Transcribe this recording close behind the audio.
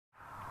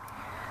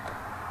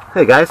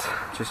Hey guys,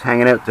 just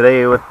hanging out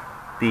today with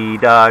the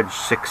Dodge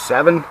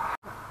 6.7.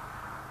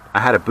 I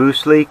had a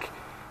boost leak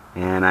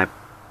and I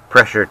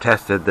pressure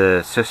tested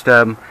the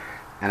system,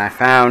 and I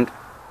found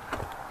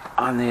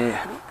on the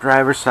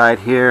driver's side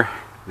here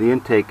the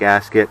intake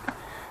gasket,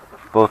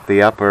 both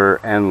the upper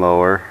and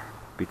lower,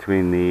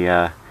 between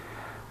the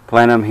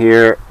plenum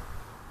here,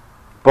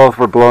 both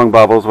were blowing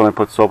bubbles when I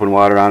put soap and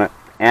water on it,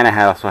 and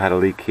I also had a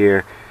leak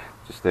here.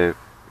 I'm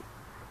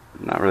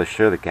not really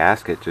sure, the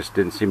gasket just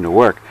didn't seem to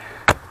work.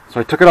 So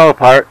I took it all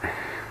apart,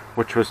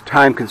 which was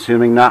time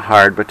consuming, not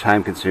hard, but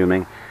time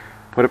consuming.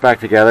 Put it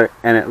back together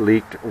and it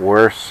leaked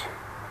worse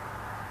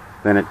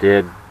than it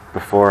did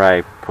before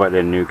I put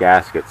in new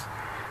gaskets.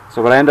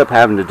 So what I ended up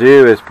having to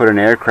do is put an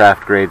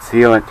aircraft grade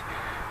sealant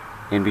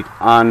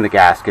on the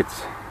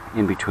gaskets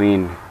in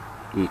between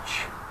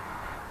each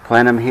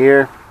plenum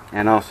here,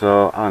 and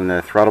also on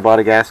the throttle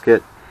body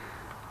gasket.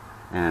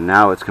 And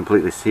now it's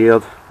completely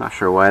sealed. Not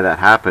sure why that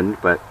happened,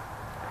 but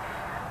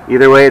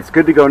either way, it's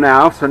good to go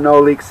now, so no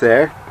leaks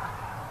there.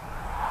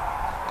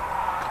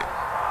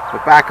 So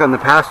back on the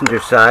passenger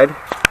side,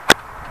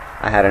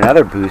 I had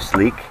another boost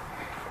leak,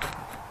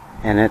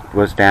 and it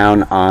was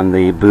down on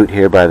the boot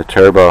here by the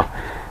turbo.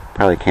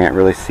 Probably can't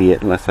really see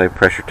it unless I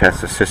pressure test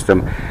the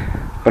system.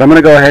 But I'm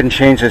going to go ahead and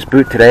change this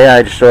boot today.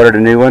 I just ordered a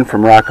new one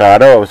from Rock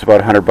Auto. It was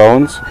about 100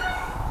 bones.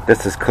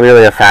 This is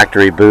clearly a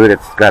factory boot.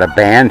 It's got a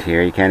band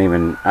here. You can't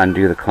even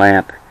undo the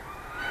clamp.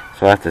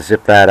 So I have to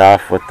zip that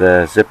off with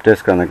the zip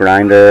disc on the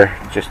grinder,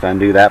 just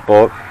undo that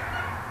bolt.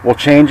 We'll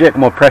change it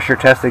and we'll pressure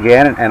test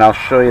again, and I'll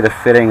show you the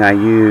fitting I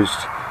used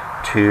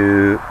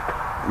to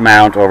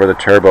mount over the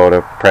turbo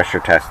to pressure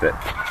test it.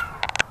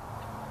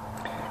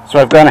 So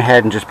I've gone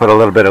ahead and just put a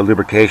little bit of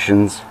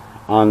lubrications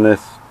on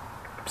this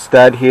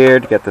stud here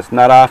to get this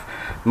nut off.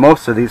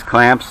 Most of these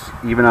clamps,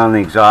 even on the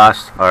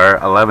exhaust, are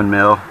 11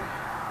 mil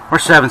or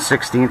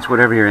 7/16,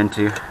 whatever you're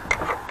into.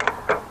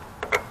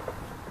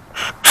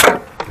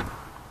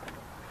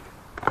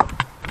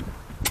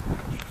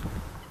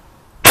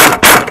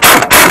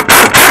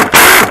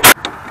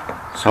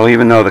 So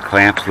even though the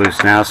clamp's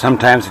loose now,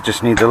 sometimes it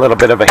just needs a little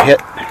bit of a hit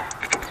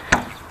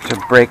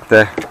to break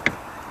the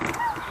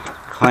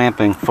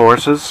clamping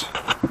forces.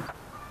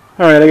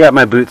 Alright, I got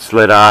my boot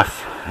slid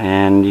off,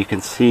 and you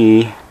can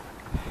see,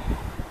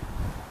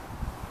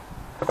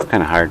 it's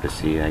kind of hard to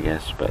see I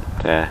guess, but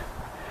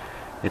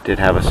it did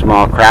have a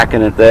small crack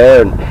in it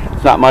there, and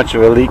it's not much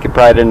of a leak. It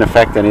probably didn't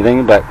affect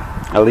anything, but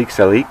a leak's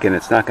a leak and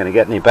it's not going to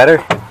get any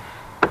better.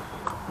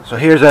 So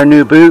here's our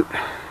new boot.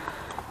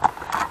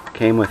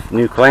 Came with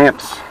new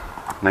clamps,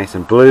 nice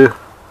and blue.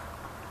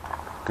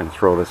 I'm going to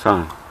throw this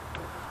on.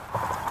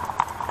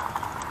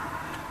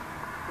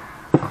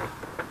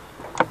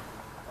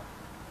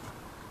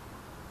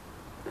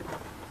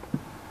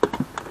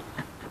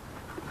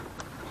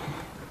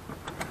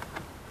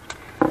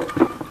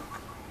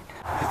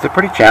 It's a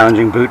pretty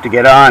challenging boot to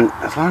get on.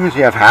 As long as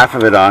you have half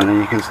of it on,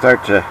 then you can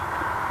start to...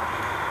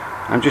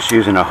 I'm just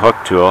using a hook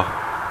tool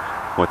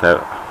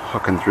without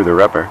hooking through the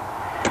rubber,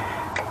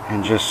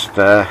 and just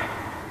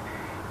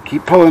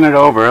keep pulling it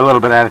over a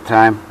little bit at a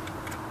time.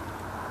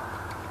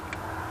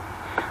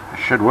 It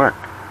should work.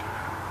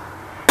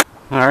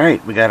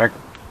 Alright, we got our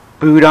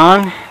boot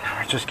on.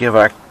 Just give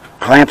our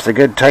clamps a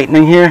good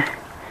tightening here.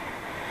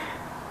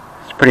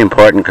 It's pretty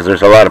important because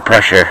there's a lot of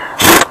pressure.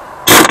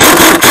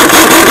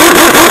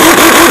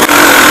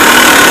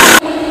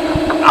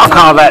 I'll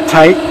call that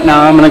tight.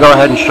 Now I'm going to go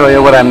ahead and show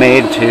you what I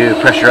made to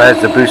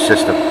pressurize the boost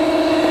system.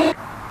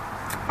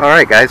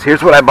 Alright guys,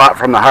 here's what I bought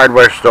from the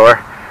hardware store.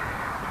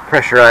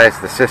 Pressurize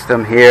the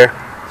system here.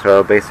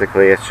 So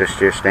basically it's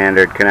just your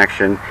standard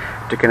connection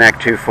to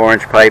connect two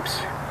 4-inch pipes.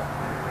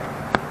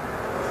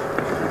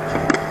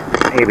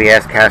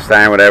 ABS, cast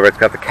iron, whatever. It's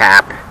got the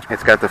cap.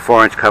 It's got the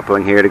 4-inch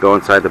coupling here to go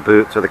inside the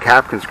boot, so the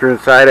cap can screw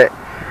inside it,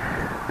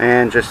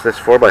 and just this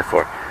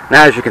 4x4.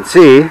 Now as you can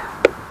see,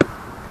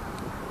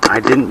 I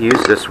didn't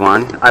use this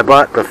one. I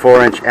bought the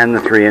 4-inch and the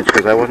 3-inch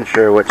because I wasn't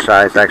sure which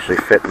size actually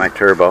fit my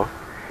turbo.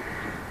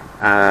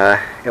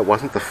 It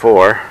wasn't the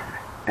 4,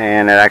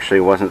 and it actually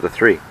wasn't the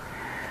 3.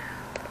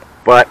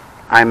 But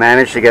I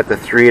managed to get the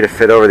 3 to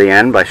fit over the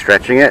end by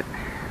stretching it,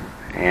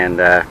 and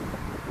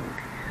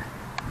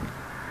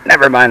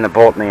never mind the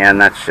bolt in the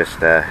end. That's just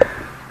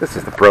this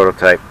is the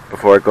prototype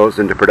before it goes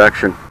into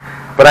production.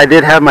 But I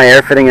did have my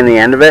air fitting in the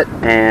end of it,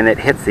 and it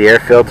hits the air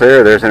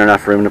filter. There isn't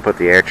enough room to put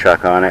the air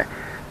chuck on it,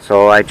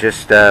 so I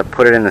just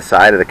put it in the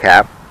side of the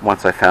cap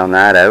once I found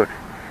that out.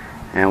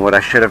 And what I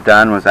should have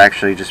done was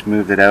actually just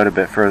moved it out a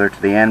bit further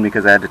to the end,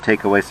 because I had to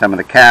take away some of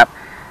the cap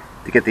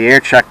to get the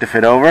air chuck to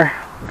fit over.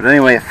 But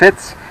anyway, it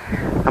fits.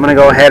 I'm going to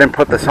go ahead and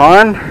put this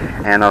on,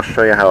 and I'll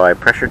show you how I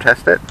pressure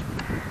test it,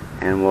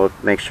 and we'll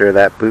make sure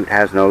that boot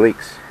has no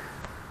leaks.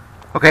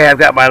 Okay, I've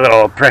got my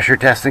little pressure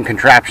testing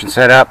contraption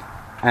set up.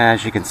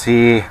 As you can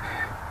see,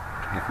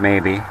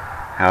 maybe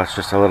how it's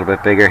just a little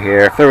bit bigger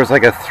here. If there was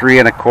like a 3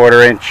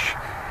 1/4 inch,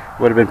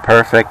 would have been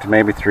perfect.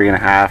 Maybe 3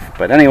 1/2.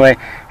 But anyway,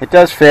 it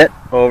does fit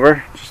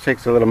over. It just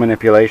takes a little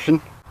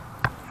manipulation.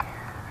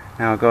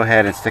 Now I'll go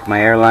ahead and stick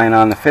my air line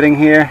on the fitting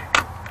here.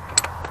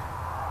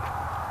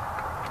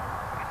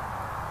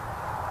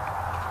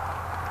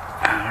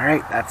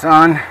 Alright, that's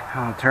on.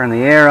 I'll turn the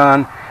air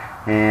on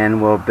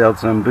and we'll build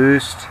some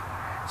boost,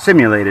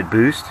 simulated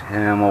boost,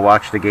 and we'll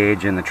watch the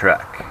gauge in the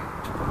truck.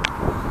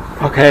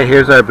 Okay,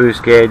 here's our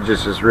boost gauge.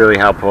 This is really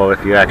helpful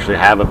if you actually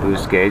have a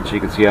boost gauge so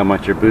you can see how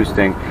much you're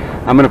boosting.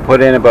 I'm going to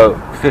put in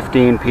about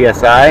 15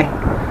 psi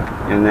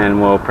and then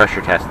we'll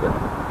pressure test it.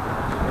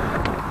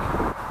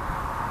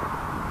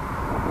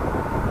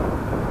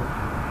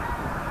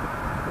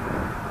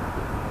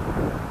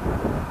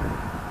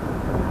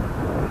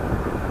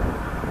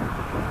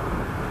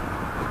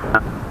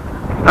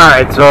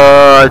 Alright,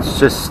 so it's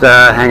just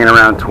hanging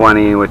around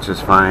 20, which is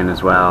fine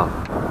as well.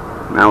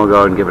 Now we'll go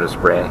ahead and give it a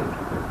spray.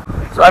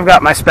 So I've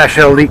got my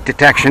special leak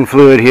detection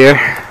fluid here.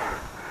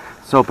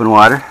 Soap and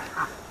water.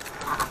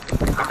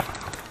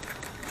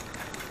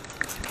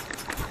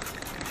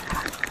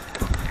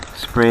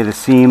 Spray the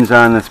seams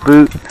on this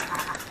boot.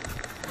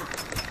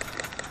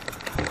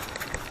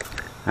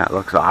 That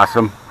looks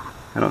awesome.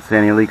 I don't see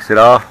any leaks at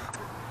all.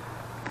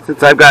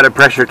 Since I've got it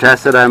pressure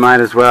tested, I might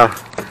as well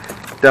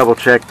double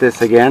check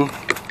this again.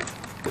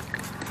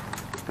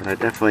 But I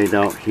definitely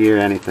don't hear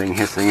anything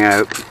hissing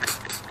out,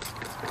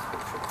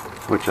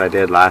 which I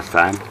did last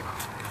time.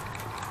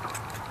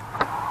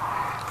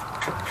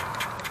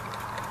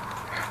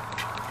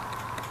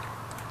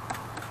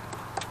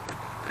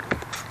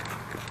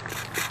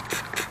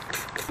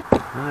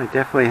 Well, I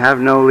definitely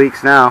have no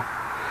leaks now,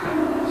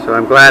 so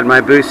I'm glad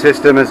my boost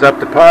system is up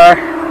to par.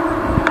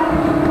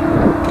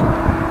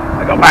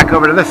 I go back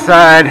over to this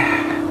side.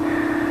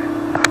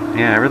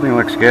 Yeah, everything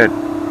looks good.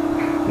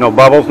 No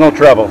bubbles, no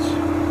troubles.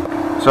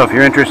 So if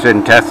you're interested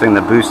in testing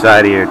the boost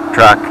side of your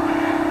truck,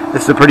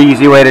 this is a pretty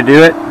easy way to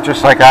do it,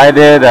 just like I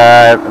did.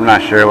 I'm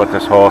not sure what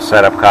this whole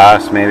setup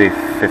cost, maybe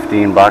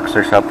 15 bucks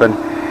or something.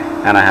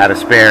 And I had a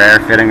spare air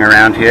fitting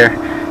around here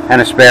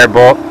and a spare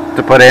bolt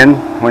to put in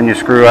when you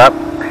screw up.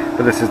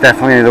 But this is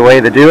definitely the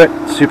way to do it.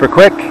 Super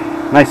quick,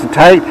 nice and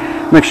tight.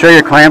 Make sure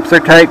your clamps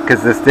are tight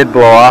because this did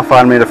blow off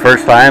on me the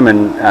first time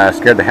and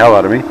scared the hell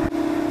out of me.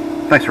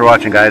 Thanks for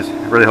watching, guys.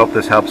 I really hope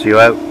this helps you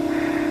out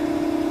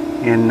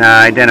in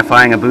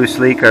identifying a boost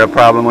leak or a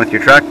problem with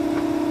your truck.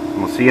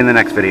 We'll see you in the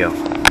next video.